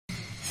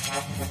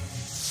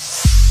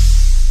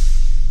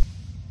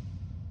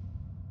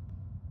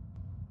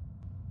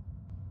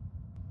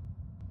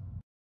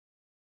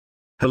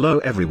Hello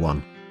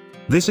everyone.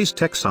 This is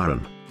Tech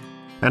Siren.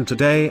 And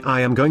today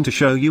I am going to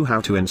show you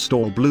how to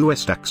install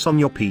BlueStacks on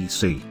your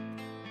PC.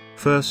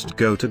 First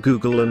go to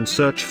Google and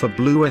search for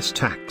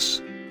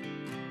BlueStacks.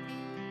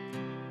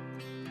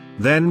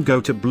 Then go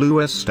to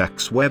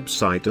BlueStacks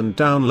website and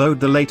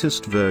download the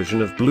latest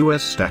version of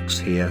BlueStacks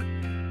here.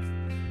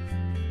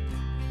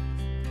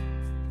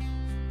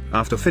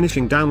 After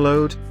finishing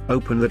download,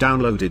 open the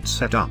downloaded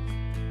setup.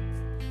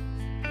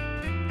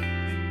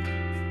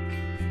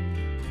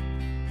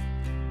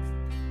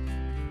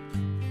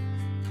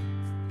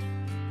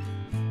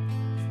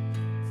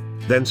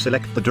 Then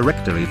select the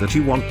directory that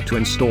you want to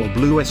install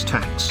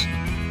BlueStacks.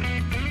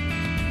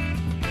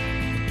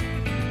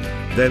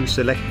 Then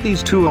select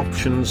these two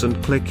options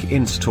and click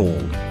Install.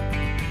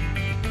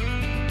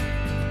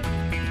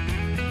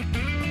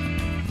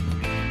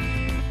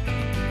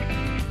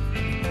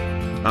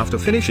 After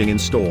finishing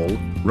install,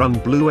 run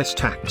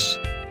BlueStacks.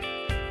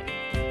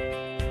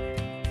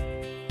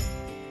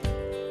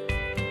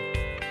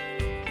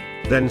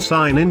 Then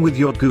sign in with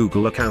your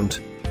Google account.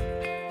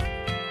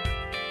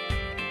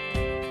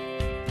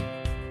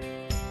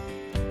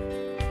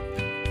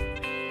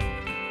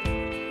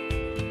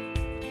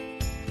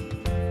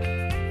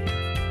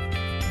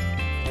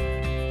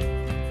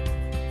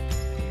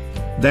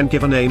 Then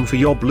give a name for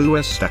your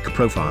BlueStack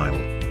profile.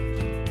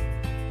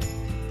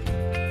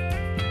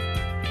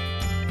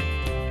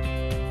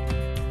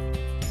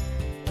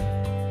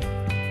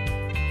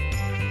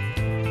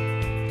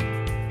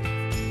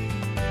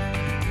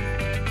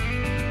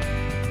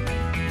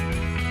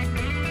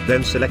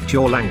 Then select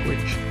your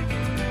language.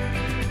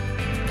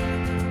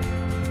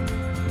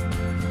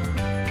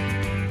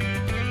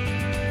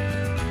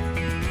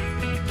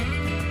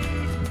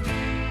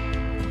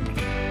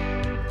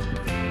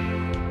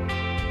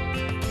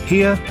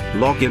 Here,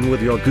 log in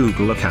with your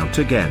Google account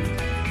again.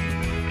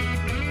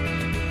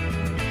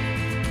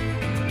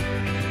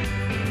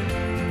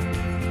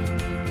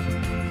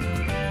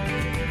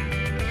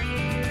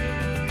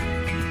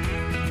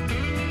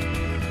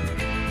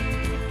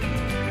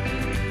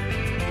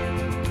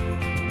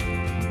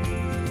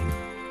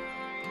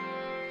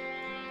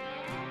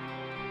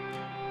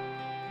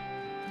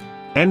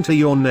 Enter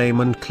your name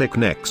and click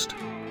Next.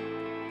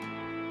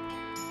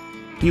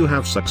 You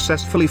have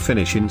successfully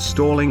finished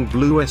installing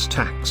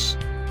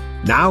BlueStacks.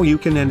 Now you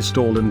can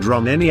install and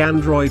run any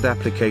Android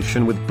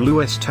application with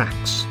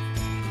BlueStacks.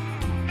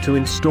 To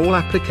install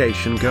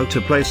application, go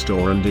to Play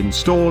Store and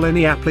install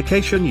any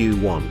application you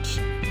want.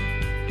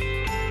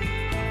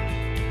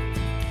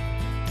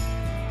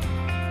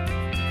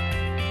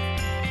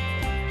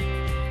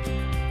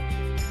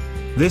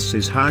 This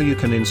is how you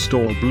can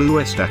install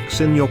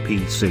BlueStacks in your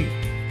PC.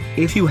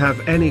 If you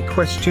have any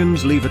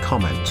questions, leave a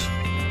comment.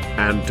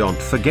 And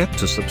don't forget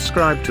to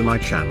subscribe to my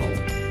channel.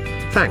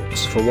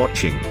 Thanks for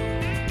watching.